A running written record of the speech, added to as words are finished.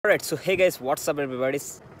Alright, so hey guys, what's up everybody?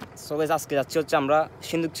 So guys, আজকে যাচ্ছি হচ্ছে আমরা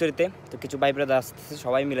সিন্ধুকচুরিতে। তো কিছু ভাই ব্রাদার আসছে,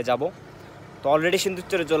 সবাই মিলে যাব। তো অলরেডি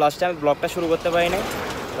সিন্ধুকচুরি চলে আসছে, আমি ব্লগটা শুরু করতে পারি নাই,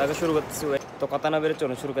 তাকে শুরু করতেছি। তো কথা না বেরে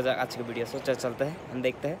চলুন শুরু করা যাক आज की वीडियो। सो चलते हैं, हम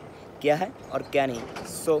देखते हैं क्या है और क्या नहीं।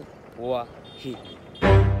 सो हुआ ही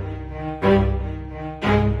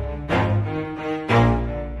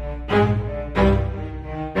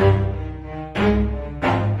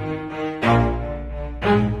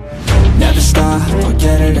I'll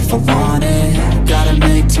get it if I want it. Gotta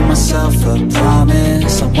make to myself a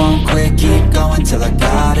promise. I won't quit, keep going till I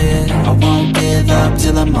got it. I won't give up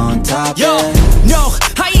till I'm on top. Yo, no,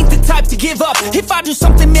 I ain't the type to give up. If I do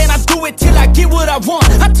something, man, I do it till I get what I want.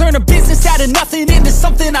 I turn a business out of nothing into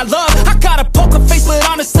something I love. I got a poker face, but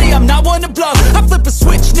honestly, I'm not one to bluff. I flip a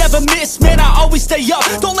switch, never miss, man, I always stay up.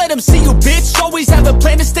 Don't let them see you, bitch, always have a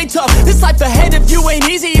plan to stay tough. This life ahead of you ain't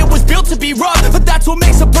easy, it was built to be rough. But that's what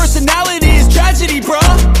makes a personality, is tragedy,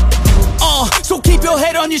 bruh. So keep your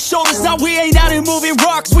head on your shoulders. Now we ain't out here moving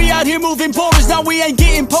rocks, we out here moving boulders. Now we ain't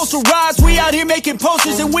getting posterized, we out here making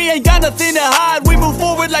posters. And we ain't got nothing to hide, we move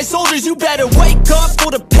forward like soldiers. You better wake up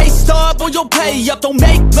for the pay stub, or you'll pay up. Don't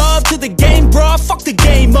make love to the game, bruh, fuck the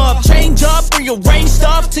game up. Change up, rearrange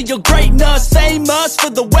stuff to your greatness. Famous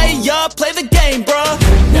for the way up, play the game, bruh.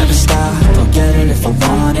 Never stop, I'll get it if I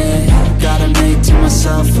want it. Gotta make to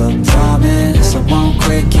myself a promise. I won't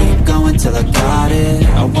quit, keep going till I got it.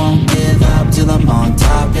 I won't give up till I'm on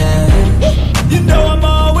top, yeah. You know I'm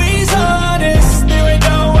always honest, there ain't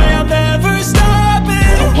no way I'm ever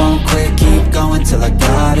stopping. I won't quit, keep going till I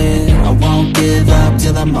got it. I won't give up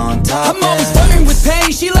till I'm on top, I'm always flirting with pain,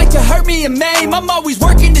 she like to hurt me and maim. I'm always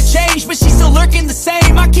working to change, but she's still lurking the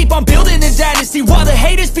same. I keep on building a dynasty while the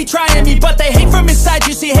haters be trying me. But they hate from inside,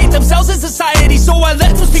 you see, hate themselves in society. So I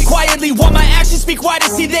let them speak quietly while my actions speak wider.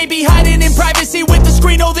 See, they be hiding in privacy with the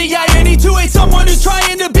screen, oh the irony. To hate someone who's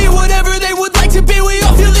trying to be whatever they would like to be. We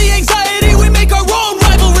all feel the anxiety, we make our own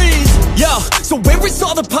rivalries. Yo, so where is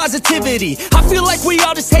all the positivity? I feel like we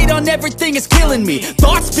all just hate on everything, it's killing me.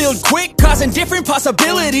 Thoughts build quick, causing different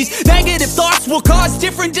possibilities. Negative thoughts will cause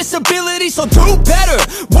different disabilities. So do better,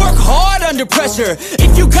 work hard under pressure.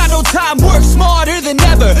 If you got no time, work smarter than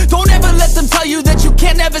ever. Don't ever let them tell you that you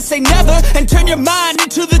can't ever say never. And turn your mind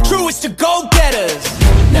into the truest to go-getters.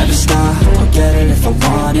 Never stop, I'll get it if I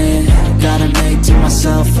want it. Gotta make to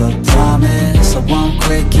myself a promise. I won't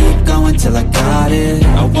quit, keep going till I got it.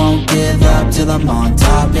 I won't give up till I'm on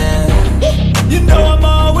top, yeah. You know I'm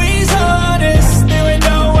always honest, there ain't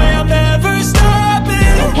no way I'm ever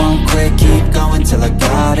stopping. I won't quit, keep going till I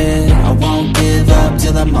got it. I won't